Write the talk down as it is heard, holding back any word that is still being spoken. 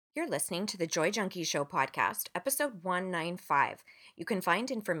You're listening to the Joy Junkie Show podcast, episode 195. You can find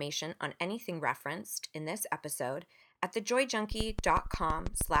information on anything referenced in this episode at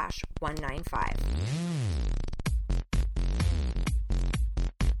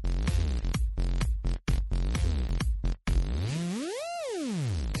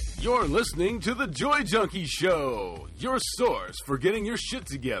You're listening to the Joy Junkie Show, your source for getting your shit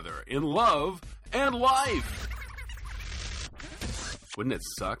together in love and life. Wouldn't it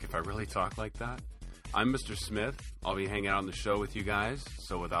suck if I really talked like that? I'm Mr. Smith. I'll be hanging out on the show with you guys.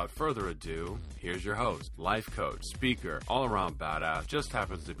 So without further ado, here's your host, life coach, speaker, all-around badass, just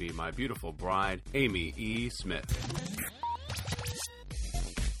happens to be my beautiful bride, Amy E. Smith.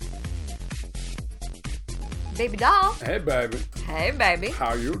 Baby doll. Hey, baby. Hey, baby.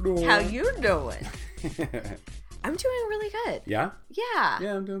 How you doing? How you doing? I'm doing really good. Yeah? Yeah.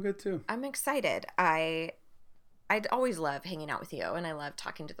 Yeah, I'm doing good too. I'm excited. I'd always love hanging out with you, and I love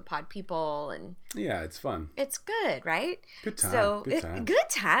talking to the pod people, and Yeah, it's fun. it's good, right? Good time. So, Good time. good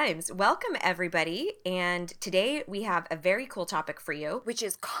times. Welcome, everybody. And today we have a very cool topic for you, which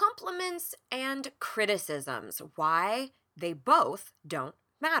is compliments and criticisms, why they both don't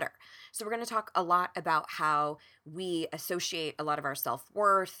matter. So we're going to talk a lot about how we associate a lot of our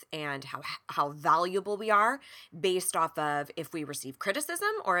self-worth and how valuable we are based off of if we receive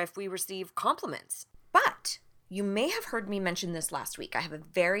criticism or if we receive compliments. But you may have heard me mention this last week. I have a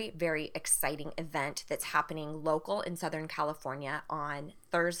very, very exciting event that's happening local in Southern California on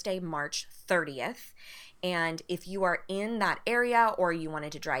Thursday, March 30th. And if you are in that area or you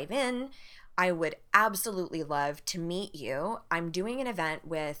wanted to drive in, I would absolutely love to meet you. I'm doing an event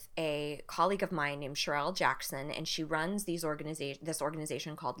with a colleague of mine named Sherelle Jackson, and she runs this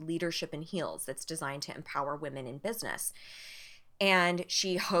organization called Leadership in Heels that's designed to empower women in business. And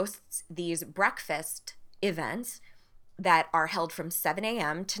she hosts these breakfast events that are held from 7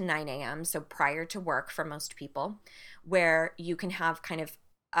 a.m. to 9 a.m., so prior to work for most people, where you can have kind of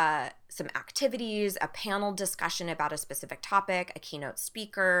some activities, a panel discussion about a specific topic, a keynote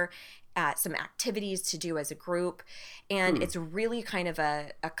speaker, some activities to do as a group. And it's really kind of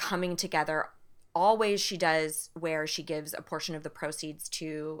a coming together. Always she does where she gives a portion of the proceeds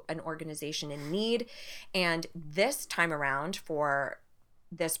to an organization in need. And this time around for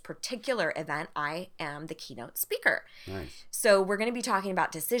this particular event, I am the keynote speaker. Nice. So we're going to be talking about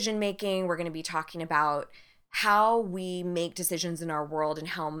decision making. We're going to be talking about how we make decisions in our world and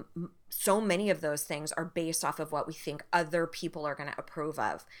how so many of those things are based off of what we think other people are going to approve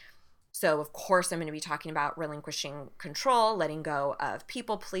of. So, of course, I'm going to be talking about relinquishing control, letting go of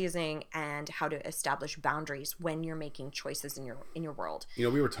people pleasing, and how to establish boundaries when you're making choices in your world. You know,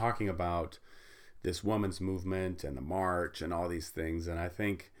 we were talking about this women's movement and the march and all these things. And I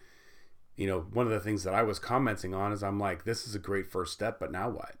think, you know, one of the things that I was commenting on is I'm like, this is a great first step, but now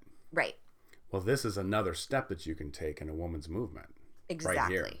what? Right. Well, this is another step that you can take in a woman's movement. Exactly. Right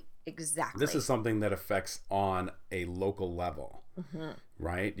here. Exactly. This is something that affects on a local level,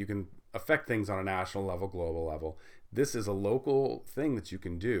 right? You can affect things on a national level, global level. This is a local thing that you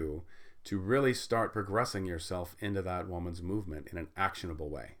can do to really start progressing yourself into that woman's movement in an actionable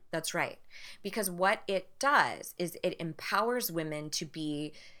way. That's right. Because what it does is it empowers women to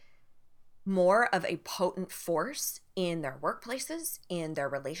be more of a potent force in their workplaces, in their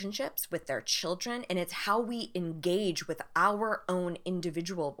relationships, with their children. And it's how we engage with our own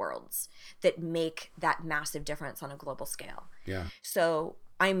individual worlds that make that massive difference on a global scale. Yeah. So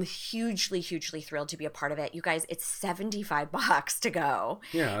I'm hugely, hugely thrilled to be a part of it. You guys, it's $75 to go.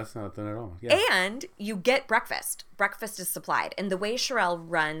 Yeah, that's nothing at all. Yeah. And you get breakfast. Breakfast is supplied. And the way Sherelle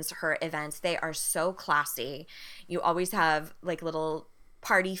runs her events, they are so classy. You always have like little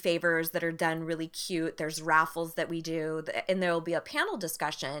party favors that are done really cute. There's raffles that we do, and there will be a panel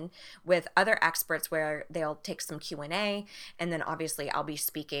discussion with other experts where they'll take some Q&A, and then obviously I'll be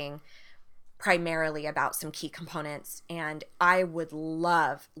speaking primarily about some key components. And I would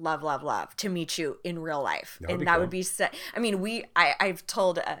love to meet you in real life. That would be I mean, I've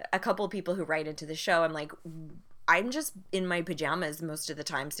told a couple of people who write into the show, I'm like, I'm just in my pajamas most of the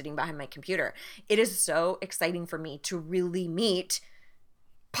time sitting behind my computer. It is so exciting for me to really meet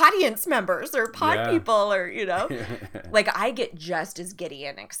audience members or pod people, or, you know, like I get just as giddy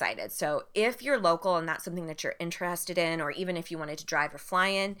and excited. So if you're local and that's something that you're interested in, or even if you wanted to drive or fly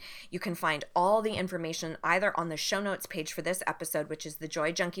in, you can find all the information either on the show notes page for this episode, which is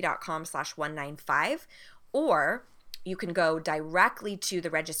thejoyjunkie.com/195, or you can go directly to the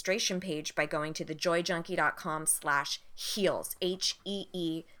registration page by going to thejoyjunkie.com/heels, HEELS.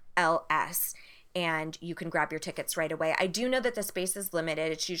 And you can grab your tickets right away. I do know that the space is limited.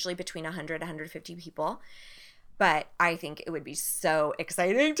 It's usually between 100 and 150 people. But I think it would be so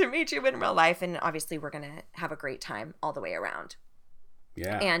exciting to meet you in real life. And obviously, we're going to have a great time all the way around.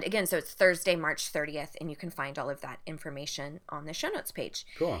 Yeah. And again, so it's Thursday, March 30th, and you can find all of that information on the show notes page.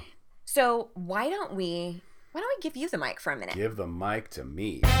 Cool. So why don't we give you the mic for a minute? Give the mic to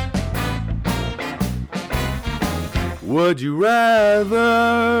me. Would you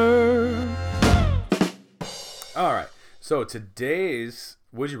rather? All right. So today's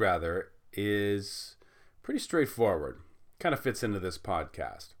Would You Rather is pretty straightforward. Kind of fits into this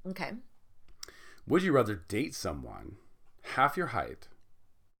podcast. Okay. Would you rather date someone half your height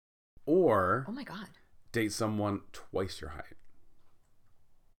or Oh my God. date someone twice your height?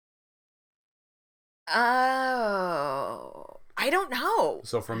 Oh, I don't know.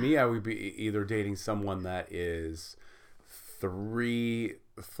 So for me, I would be either dating someone that is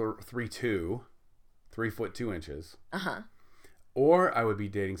 3'2", 3 foot 2 inches, or I would be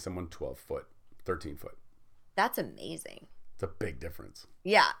dating someone 12 foot, 13 foot. That's amazing. It's a big difference.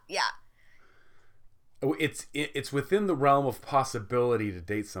 Yeah. It's within the realm of possibility to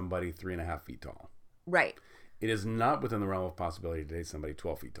date somebody 3.5 feet tall. Right. It is not within the realm of possibility to date somebody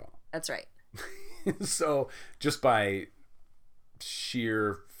 12 feet tall. That's right. So just by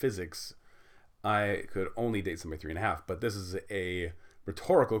sheer physics, I could only date somebody 3.5. But this is a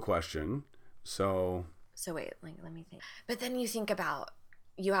rhetorical question. So wait, let me think. But then you think about,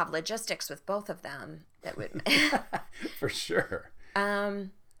 you have logistics with both of them that would for sure. I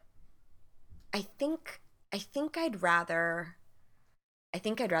think I'd rather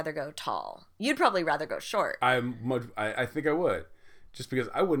go tall. You'd probably rather go short. I think I would, just because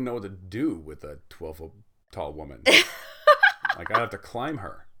I wouldn't know what to do with a 12 foot tall woman. Like, I'd have to climb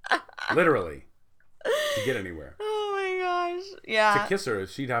her, literally, to get anywhere. Oh my gosh. Yeah. To kiss her,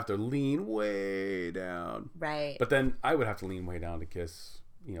 she'd have to lean way down. Right. But then I would have to lean way down to kiss,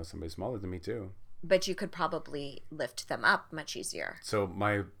 somebody smaller than me too. But you could probably lift them up much easier. So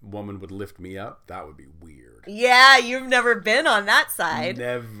my woman would lift me up? That would be weird. Yeah, you've never been on that side.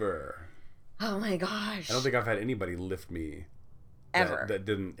 Never. Oh my gosh. I don't think I've had anybody lift me ever that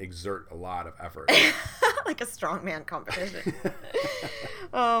didn't exert a lot of effort. Like a strongman competition.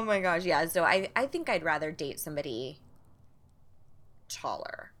 Oh my gosh. Yeah. So I think I'd rather date somebody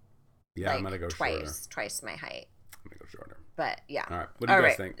taller. Yeah, like I'm going to go twice my height. I'm going to go shorter. But yeah. All right. What do you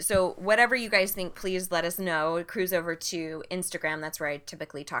guys think? So whatever you guys think, please let us know. Cruise over to Instagram. That's where I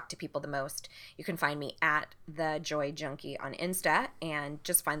typically talk to people the most. You can find me at The Joy Junkie on Insta and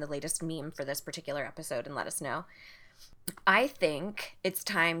just find the latest meme for this particular episode and let us know. I think it's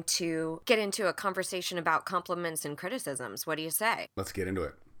time to get into a conversation about compliments and criticisms. What do you say? Let's get into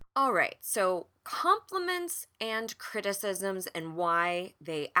it. All right. So compliments and criticisms and why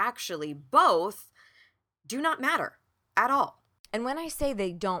they actually both do not matter at all. And when I say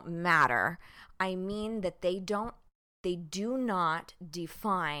they don't matter, I mean that they do not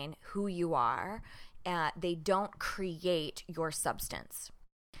define who you are. They don't create your substance.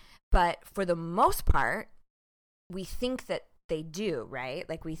 But for the most part, we think that they do, right?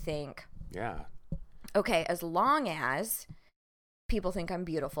 Like we think, yeah, okay, as long as people think I'm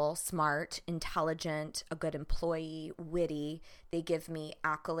beautiful, smart, intelligent, a good employee, witty, they give me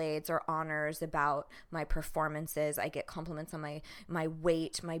accolades or honors about my performances, I get compliments on my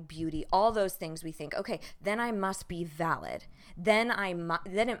weight, my beauty, all those things, we think, okay, then I must be valid. Then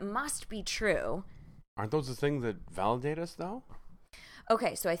it must be true. Aren't those the things that validate us, though?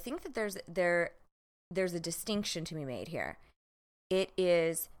 Okay, so I think that there's a distinction to be made here. It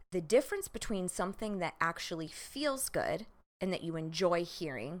is the difference between something that actually feels good and that you enjoy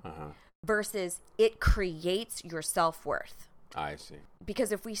hearing versus it creates your self-worth. I see.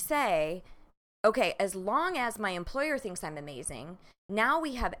 Because if we say, okay, as long as my employer thinks I'm amazing, now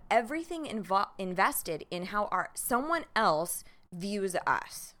we have everything invested in how someone else views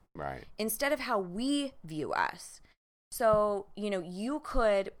us. Right. Instead of how we view us. So, you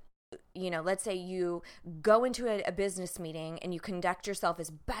could, let's say you go into a business meeting and you conduct yourself as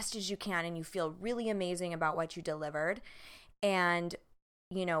best as you can and you feel really amazing about what you delivered. And,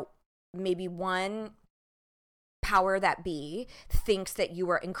 maybe one power that be thinks that you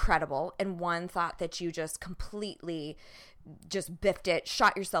were incredible and one thought that you just completely just biffed it,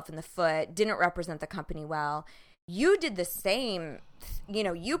 shot yourself in the foot, didn't represent the company well. You did the same,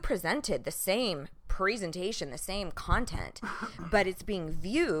 you presented the same presentation, the same content, but it's being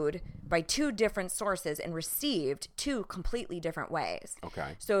viewed by two different sources and received two completely different ways.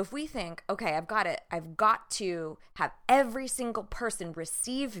 Okay. So if we think, okay, I've got to have every single person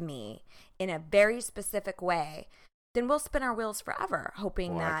receive me in a very specific way, then we'll spin our wheels forever,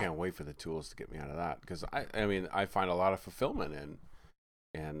 hoping that. I can't wait for the tools to get me out of that, because I find a lot of fulfillment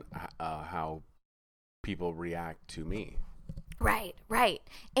in how people react to me. Right, right.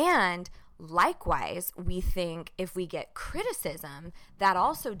 And likewise, we think if we get criticism, that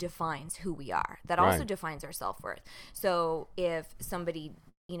also defines who we are. That also Right. defines our self-worth. So if somebody,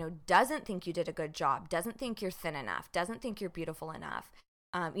 doesn't think you did a good job, doesn't think you're thin enough, doesn't think you're beautiful enough,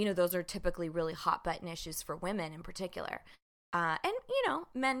 those are typically really hot button issues for women in particular. And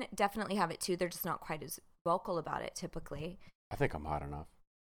men definitely have it too. They're just not quite as vocal about it typically. I think I'm hot enough.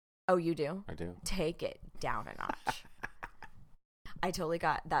 Oh, you do? I do. Take it down a notch. I totally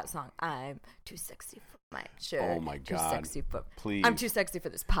got that song. I'm too sexy for my shirt. Oh my Too God. sexy for. Please. I'm too sexy for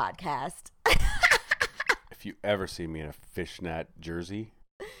this podcast. If you ever see me in a fishnet jersey,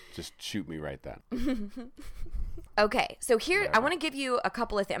 just shoot me right then. Okay, so here Whatever. I want to give you a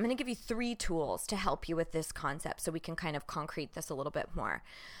couple of things. I'm going to give you 3 tools to help you with this concept so we can kind of concrete this a little bit more.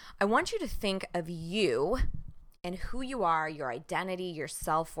 I want you to think of you and who you are, your identity, your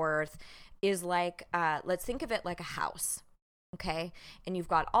self-worth is like, let's think of it like a house. Okay. And you've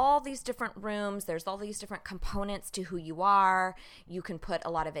got all these different rooms. There's all these different components to who you are. You can put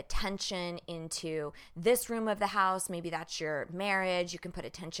a lot of attention into this room of the house. Maybe that's your marriage. You can put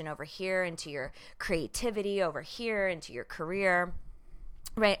attention over here into your creativity, over here into your career,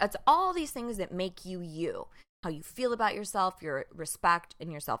 right? It's all these things that make you, how you feel about yourself, your respect, and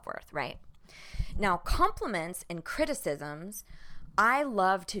your self-worth, right? Now, compliments and criticisms, I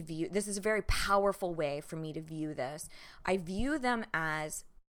love to view, this is a very powerful way for me to view this. I view them as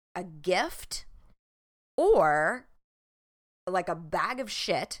a gift or like a bag of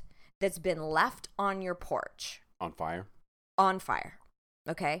shit that's been left on your porch. On fire? On fire.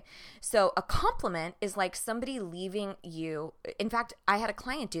 Okay. So a compliment is like somebody leaving you. In fact, I had a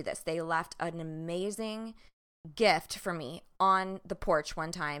client do this. They left an amazing gift for me on the porch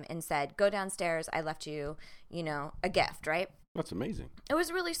one time and said, go downstairs. I left you, a gift, right? That's amazing. It was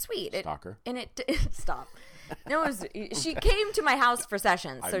really sweet. Stalker. Stop. No, she came to my house for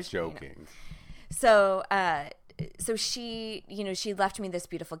sessions. I'm joking. So she, she left me this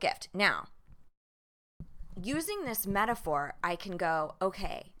beautiful gift. Now, using this metaphor, I can go,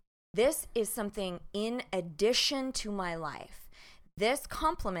 okay, this is something in addition to my life. This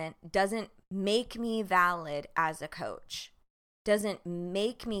compliment doesn't make me valid as a coach, doesn't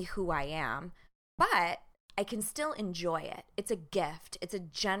make me who I am, but I can still enjoy it. It's a gift. It's a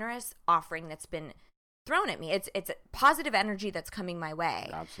generous offering that's been thrown at me. It's a positive energy that's coming my way.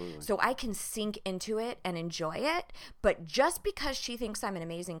 Absolutely. So I can sink into it and enjoy it. But just because she thinks I'm an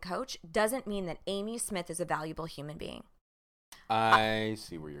amazing coach doesn't mean that Amy Smith is a valuable human being. I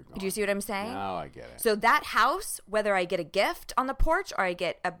see where you're going. Do you see what I'm saying? Now I get it. So that house, whether I get a gift on the porch or I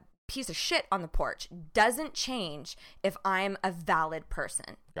get a piece of shit on the porch, doesn't change if I'm a valid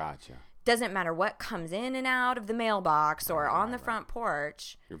person. Gotcha. Doesn't matter what comes in and out of the mailbox or on the front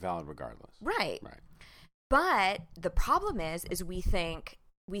porch. You're valid regardless. Right. Right. But the problem is we think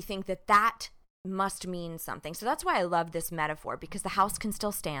that must mean something. So that's why I love this metaphor, because the house can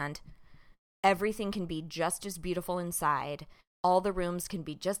still stand. Everything can be just as beautiful inside. All the rooms can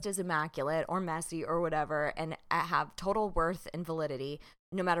be just as immaculate or messy or whatever and have total worth and validity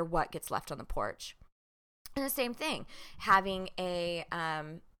no matter what gets left on the porch. And the same thing, having a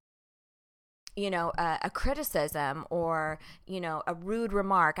criticism or, a rude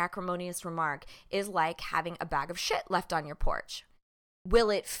remark, acrimonious remark is like having a bag of shit left on your porch. Will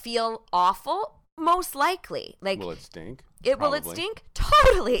it feel awful? Most likely. Like, will it stink? Will it stink?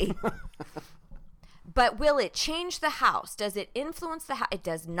 Totally. But will it change the house? Does it influence the house? It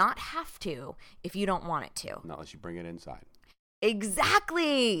does not have to if you don't want it to. Not unless you bring it inside.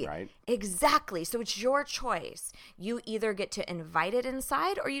 Exactly. Right? Exactly. So it's your choice. You either get to invite it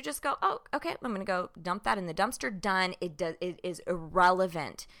inside or you just go, oh, okay, I'm going to go dump that in the dumpster. Done. It is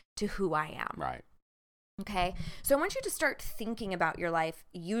irrelevant to who I am. Right. Okay. So I want you to start thinking about your life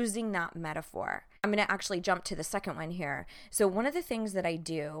using that metaphor. I'm going to actually jump to the second one here. So one of the things that I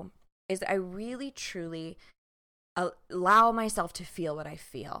do is I really, truly allow myself to feel what I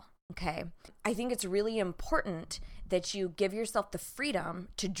feel. Okay. I think it's really important that you give yourself the freedom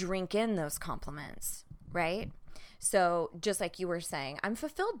to drink in those compliments, right? So just like you were saying, I'm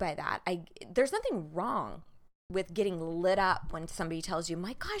fulfilled by that. There's nothing wrong with getting lit up when somebody tells you,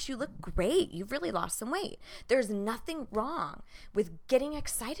 my gosh, you look great. You've really lost some weight. There's nothing wrong with getting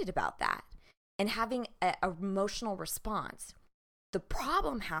excited about that and having an emotional response. The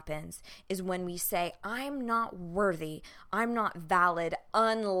problem happens is when we say, I'm not worthy, I'm not valid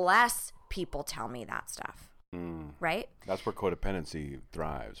unless people tell me that stuff, right? That's where codependency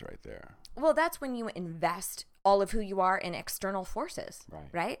thrives right there. Well, that's when you invest all of who you are in external forces,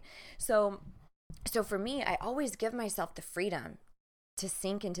 right? So for me, I always give myself the freedom to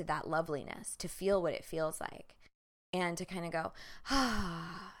sink into that loveliness, to feel what it feels like, and to kind of go,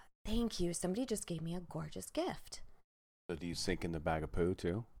 ah, thank you. Somebody just gave me a gorgeous gift. So do you sink in the bag of poo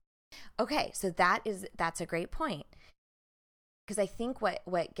too? Okay, so that's a great point. Because I think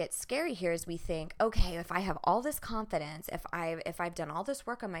what gets scary here is we think, okay, if I have all this confidence, if I've done all this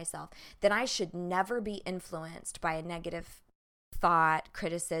work on myself, then I should never be influenced by a negative thought,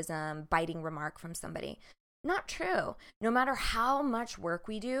 criticism, biting remark from somebody. Not true. No matter how much work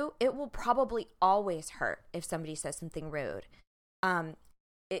we do, it will probably always hurt if somebody says something rude.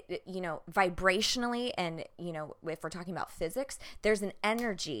 Vibrationally, and if we're talking about physics, there's an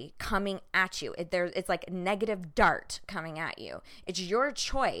energy coming at you. It's like a negative dart coming at you. It's your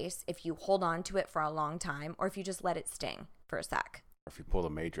choice if you hold on to it for a long time or if you just let it sting for a sec. Or if you pull the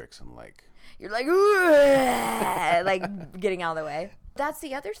Matrix and you're like like getting out of the way. That's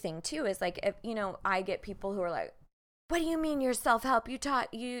the other thing too, is like, if I get people who are like, what do you mean you're self-help? You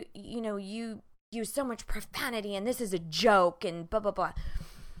taught you use so much profanity and this is a joke and blah blah blah.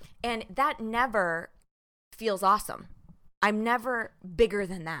 And that never feels awesome. I'm never bigger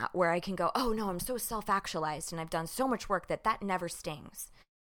than that, where I can go, oh no, I'm so self-actualized and I've done so much work that never stings.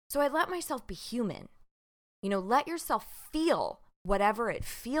 So I let myself be human. Let yourself feel whatever it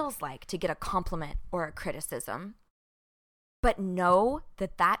feels like to get a compliment or a criticism. But know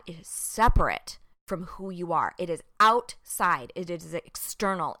that is separate from who you are. It is outside. It is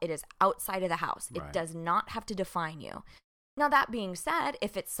external. It is outside of the house. Right. It does not have to define you. Now, that being said,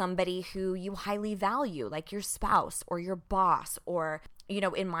 if it's somebody who you highly value, like your spouse or your boss, or,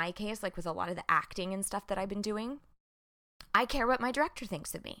 in my case, like with a lot of the acting and stuff that I've been doing, I care what my director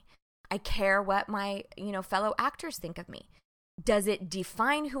thinks of me. I care what my, fellow actors think of me. Does it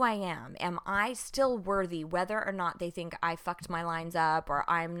define who I am? Am I still worthy, whether or not they think I fucked my lines up or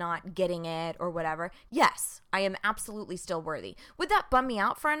I'm not getting it or whatever? Yes, I am absolutely still worthy. Would that bum me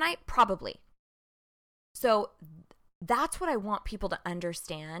out for a night? Probably. So that's what I want people to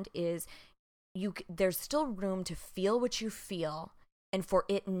understand is there's still room to feel what you feel and for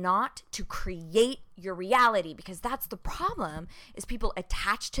it not to create your reality, because that's the problem, is people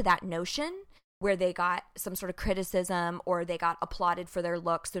attach to that notion where they got some sort of criticism or they got applauded for their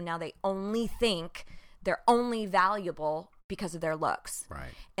looks. So now they only think they're only valuable because of their looks. Right.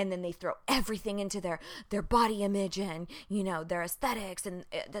 And then they throw everything into their body image and, their aesthetics and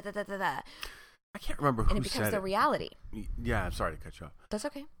I can't remember who said it. And it becomes their reality. Yeah, I'm sorry to cut you off. That's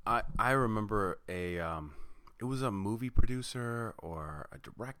okay. I remember it was a movie producer or a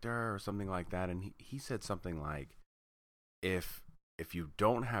director or something like that, and he said something like, if you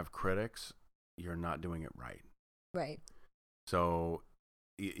don't have critics, you're not doing it right. Right. So,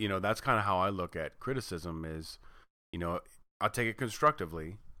 that's kind of how I look at criticism is, I'll take it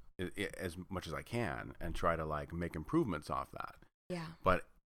constructively as much as I can and try to make improvements off that. Yeah. But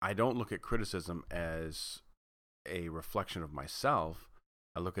I don't look at criticism as a reflection of myself.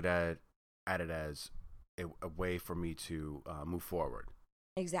 I look at it as a way for me to move forward.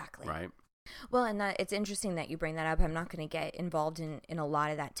 Exactly. Right? Well, and it's interesting that you bring that up. I'm not going to get involved in a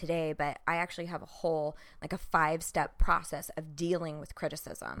lot of that today, but I actually have a whole, a 5-step process of dealing with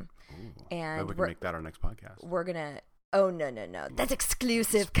criticism. Ooh, and maybe we can make that our next podcast. We're going to, oh, no. That's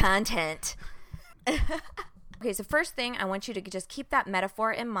exclusive content. Okay, so first thing, I want you to just keep that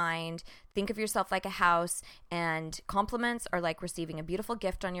metaphor in mind. Think of yourself like a house, and compliments are like receiving a beautiful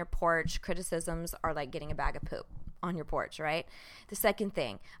gift on your porch. Criticisms are like getting a bag of poop on your porch, right? The second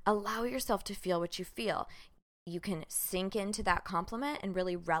thing, allow yourself to feel what you feel. You can sink into that compliment and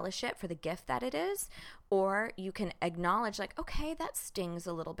really relish it for the gift that it is, or you can acknowledge okay, that stings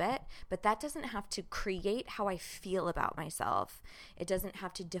a little bit, but that doesn't have to create how I feel about myself. It doesn't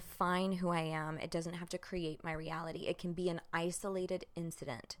have to define who I am. It doesn't have to create my reality. It can be an isolated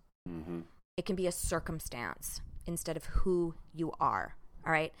incident. Mm-hmm. It can be a circumstance instead of who you are,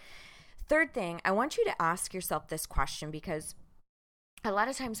 all right? Third thing, I want you to ask yourself this question, because a lot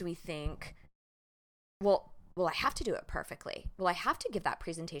of times we think, well, I have to do it perfectly. Well, I have to give that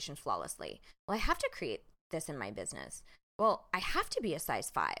presentation flawlessly. Well, I have to create this in my business. Well, I have to be a size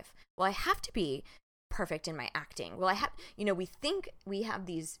 5. Well, I have to be perfect in my acting. Well, I have, we think we have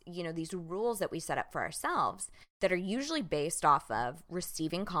these, these rules that we set up for ourselves that are usually based off of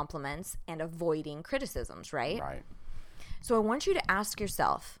receiving compliments and avoiding criticisms, right? Right. So I want you to ask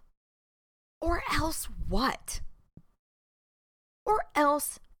yourself, or else what? Or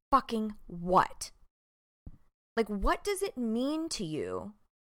else fucking what? What does it mean to you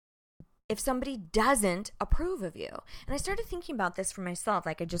if somebody doesn't approve of you? And I started thinking about this for myself,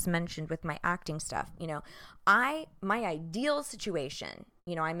 like I just mentioned with my acting stuff. My ideal situation,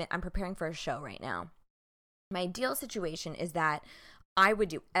 I'm preparing for a show right now. My ideal situation is that I would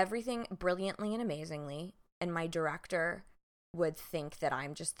do everything brilliantly and amazingly, and my director would think that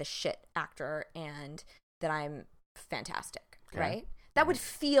I'm just the shit actor and that I'm fantastic, right? That would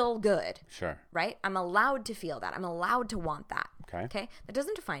feel good. Sure. Right? I'm allowed to feel that. I'm allowed to want that. Okay? That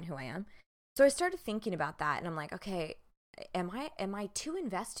doesn't define who I am. So I started thinking about that, and I'm like, okay, am I too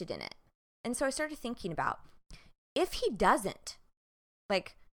invested in it? And so I started thinking about, if he doesn't,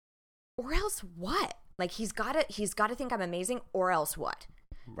 like, or else what? Like, he's got to think I'm amazing, or else what?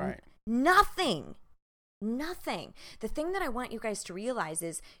 Right. Nothing. The thing that I want you guys to realize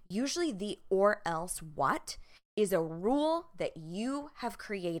is usually the or else what is a rule that you have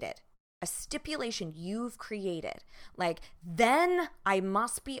created, a stipulation you've created. Like, then I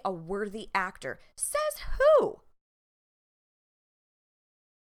must be a worthy actor. Says who?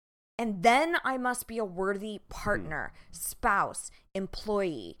 And then I must be a worthy partner, spouse,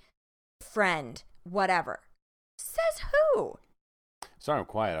 employee, friend, whatever. Says who? Sorry, I'm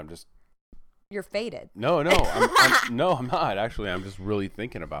quiet. I'm just... You're faded. No, I'm not. Actually, I'm just really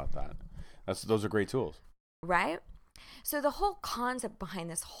thinking about that. Those are great tools. Right? So the whole concept behind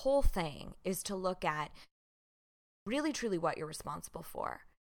this whole thing is to look at really, truly what you're responsible for.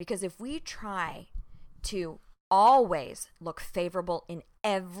 Because if we try to always look favorable in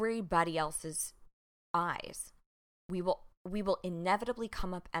everybody else's eyes, we will inevitably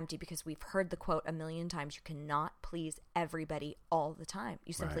come up empty, because we've heard the quote a million times: you cannot please everybody all the time.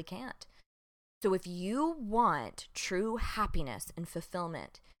 You simply can't. So if you want true happiness and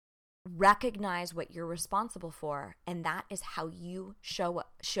fulfillment, recognize what you're responsible for, and that is how you show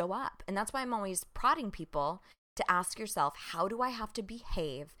up. And that's why I'm always prodding people to ask yourself, how do I have to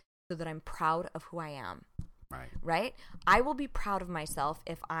behave so that I'm proud of who I am? Right? I will be proud of myself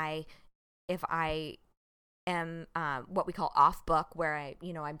if I am what we call off book, where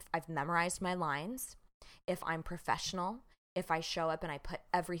I've memorized my lines. If I'm professional, if I show up and I put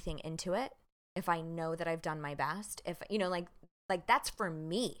everything into it, if I know that I've done my best, if like that's for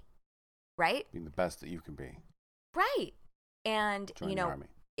me. Right? Being the best that you can be. Right. And, Join the army.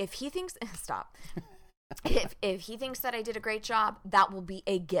 If he thinks, stop. if he thinks that I did a great job, that will be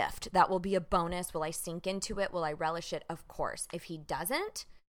a gift. That will be a bonus. Will I sink into it? Will I relish it? Of course. If he doesn't,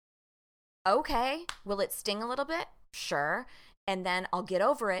 okay. Will it sting a little bit? Sure. And then I'll get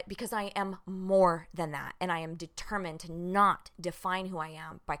over it, because I am more than that. And I am determined to not define who I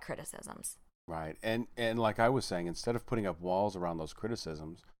am by criticisms. Right. And like I was saying, instead of putting up walls around those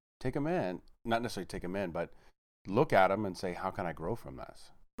criticisms, take them in. Not necessarily take them in, but look at them and say, how can I grow from this?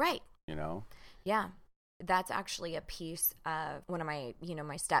 Right. Yeah. That's actually a piece of one of my,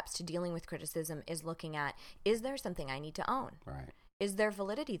 my steps to dealing with criticism, is looking at, is there something I need to own? Right. Is there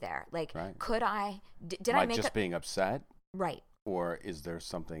validity there? Like, could did Am I I make just being upset? Right. Or is there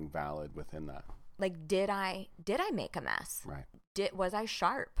something valid within that? Like, did I make a mess? Right. Was I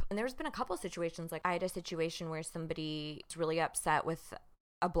sharp? And there's been a couple of situations. Like, I had a situation where somebody was really upset with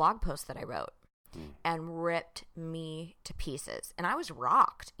a blog post that I wrote and ripped me to pieces. And I was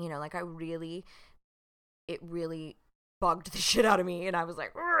rocked, like it really bugged the shit out of me. And I was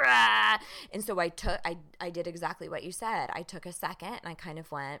like, rah! And so I did exactly what you said. I took a second and I kind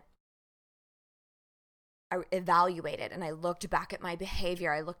of I evaluated, and I looked back at my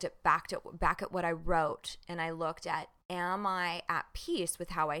behavior. I looked back at what I wrote, and I looked at, am I at peace with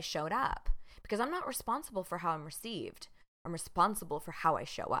how I showed up? Because I'm not responsible for how I'm received. I'm responsible for how I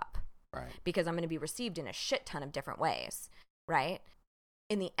show up. Right. Because I'm going to be received in a shit ton of different ways, right?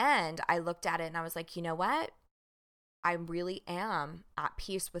 In the end, I looked at it and I was like, you know what? I really am at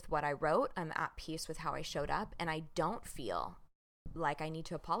peace with what I wrote. I'm at peace with how I showed up, and I don't feel like I need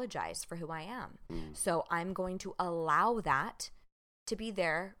to apologize for who I am. So I'm going to allow that to be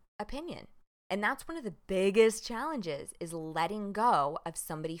their opinion. And that's one of the biggest challenges, is letting go of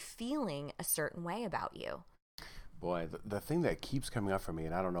somebody feeling a certain way about you. Boy, the thing that keeps coming up for me,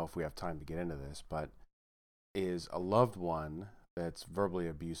 and I don't know if we have time to get into this, but is a loved one that's verbally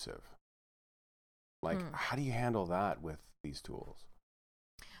abusive. Like, how do you handle that with these tools?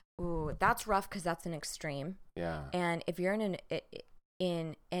 Ooh, that's rough, because that's an extreme. Yeah. And if you're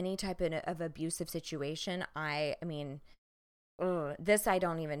in any type of abusive situation, I mean, this I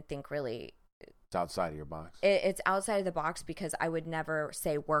don't even think really. It's outside of your box. It's outside of the box, because I would never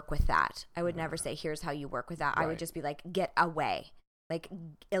say work with that. I would never say, here's how you work with that. Right. I would just be like, get away. Like,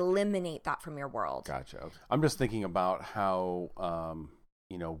 eliminate that from your world. Gotcha. I'm just thinking about how,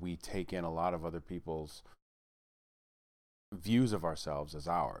 we take in a lot of other people's views of ourselves as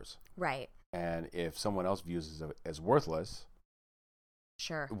ours. Right. And if someone else views us as worthless,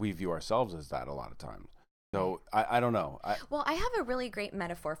 sure, we view ourselves as that a lot of times. So I don't know. Well, I have a really great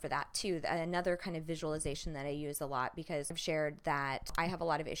metaphor for that too. Another kind of visualization that I use a lot, because I've shared that I have a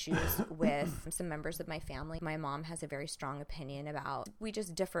lot of issues with some members of my family. My mom has a very strong opinion about, we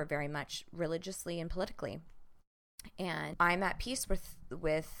just differ very much religiously and politically. And I'm at peace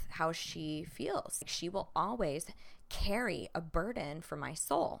with how she feels. She will always carry a burden for my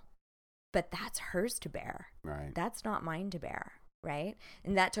soul, but that's hers to bear. Right. That's not mine to bear. Right?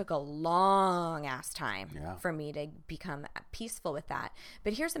 And that took a long ass time for me to become peaceful with that.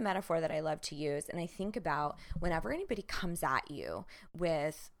 But here's a metaphor that I love to use. And I think about whenever anybody comes at you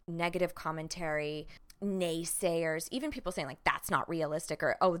with negative commentary, naysayers, even people saying like, that's not realistic,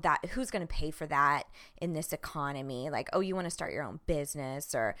 or, oh, that, who's going to pay for that in this economy? Like, oh, you want to start your own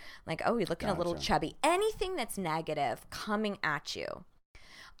business, or like, oh, you're looking a little chubby. Anything that's negative coming at you.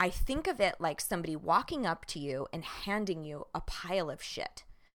 I think of it like somebody walking up to you and handing you a pile of shit,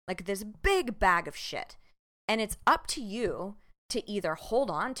 like this big bag of shit. And it's up to you to either hold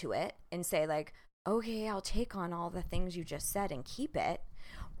on to it and say like, okay, I'll take on all the things you just said and keep it.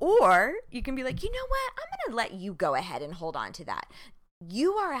 Or you can be like, you know what? I'm going to let you go ahead and hold on to that.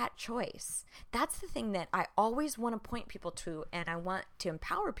 You are at choice. That's the thing that I always want to point people to, and I want to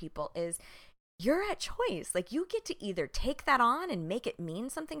empower people, is you're at choice. Like, you get to either take that on and make it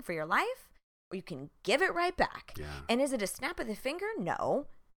mean something for your life, or you can give it right back. Yeah. And is it a snap of the finger? No.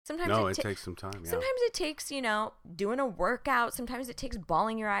 Sometimes it takes some time. Yeah. Sometimes it takes, doing a workout. Sometimes it takes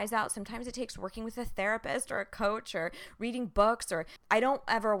bawling your eyes out. Sometimes it takes working with a therapist or a coach or reading books. Or I don't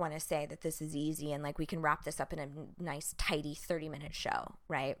ever want to say that this is easy and like we can wrap this up in a nice, tidy 30-minute show,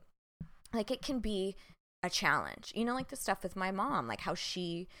 right? Like, it can be a challenge. Like the stuff with my mom, like how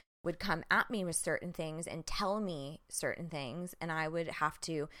she would come at me with certain things and tell me certain things, and I would have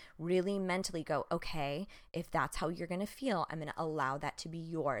to really mentally go, okay, if that's how you're going to feel, I'm going to allow that to be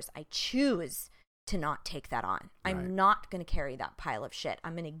yours. I choose to not take that on. Right. I'm not going to carry that pile of shit.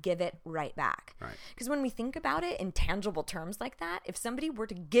 I'm going to give it right back. Because when we think about it in tangible terms like that, if somebody were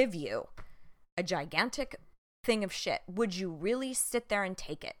to give you a gigantic thing of shit, would you really sit there and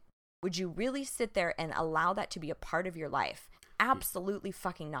take it? Would you really sit there and allow that to be a part of your life? Absolutely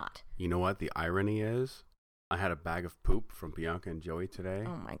fucking not. You know what the irony is? I had a bag of poop from Bianca and Joey today.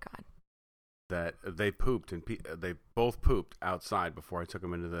 Oh my God. That they pooped, and they both pooped outside before I took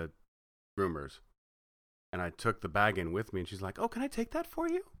them into the groomers. And I took the bag in with me, and she's like, oh, can I take that for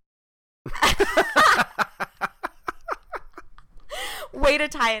you? Way to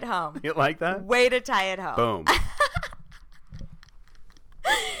tie it home. You like that? Way to tie it home. Boom.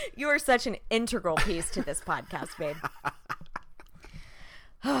 You are such an integral piece to this podcast, babe.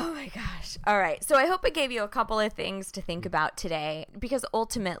 Oh my gosh. All right. So I hope it gave you a couple of things to think about today, because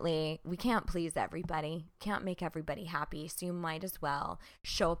ultimately we can't please everybody, can't make everybody happy. So you might as well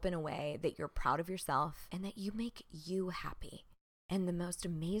show up in a way that you're proud of yourself and that you make you happy. And the most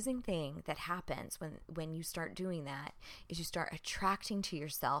amazing thing that happens when you start doing that is you start attracting to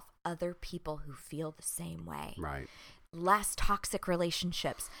yourself other people who feel the same way. Right. Less toxic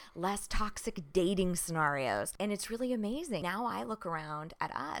relationships, less toxic dating scenarios. And it's really amazing. Now I look around at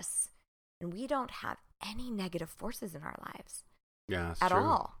us and we don't have any negative forces in our lives. Yeah, that's at true.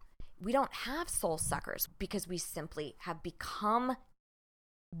 all. We don't have soul suckers because we simply have become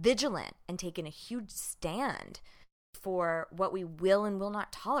vigilant and taken a huge stand for what we will and will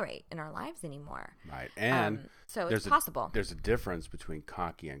not tolerate in our lives anymore. Right. And so it's possible. There's a difference between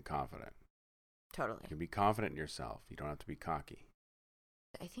cocky and confident. Totally. You can be confident in yourself. You don't have to be cocky.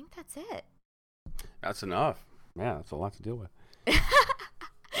 I think that's it. That's enough. Yeah, that's a lot to deal with.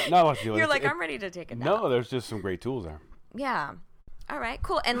 Not a lot to deal with. You're like, I'm ready to take it down. No, there's just some great tools there. Yeah. All right,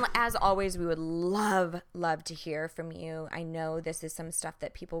 cool. And as always, we would love to hear from you. I know this is some stuff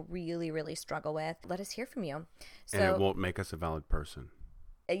that people really, really struggle with. Let us hear from you. So, and it won't make us a valid person.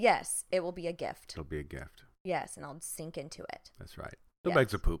 Yes, it will be a gift. It'll be a gift. Yes, and I'll sink into it. That's right. No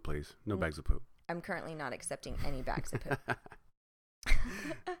bags of poop, please. No bags of poop. I'm currently not accepting any bags of poop.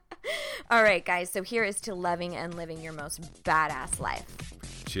 All right, guys. So here is to loving and living your most badass life.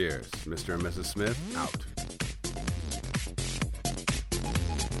 Cheers. Mr. and Mrs. Smith, out.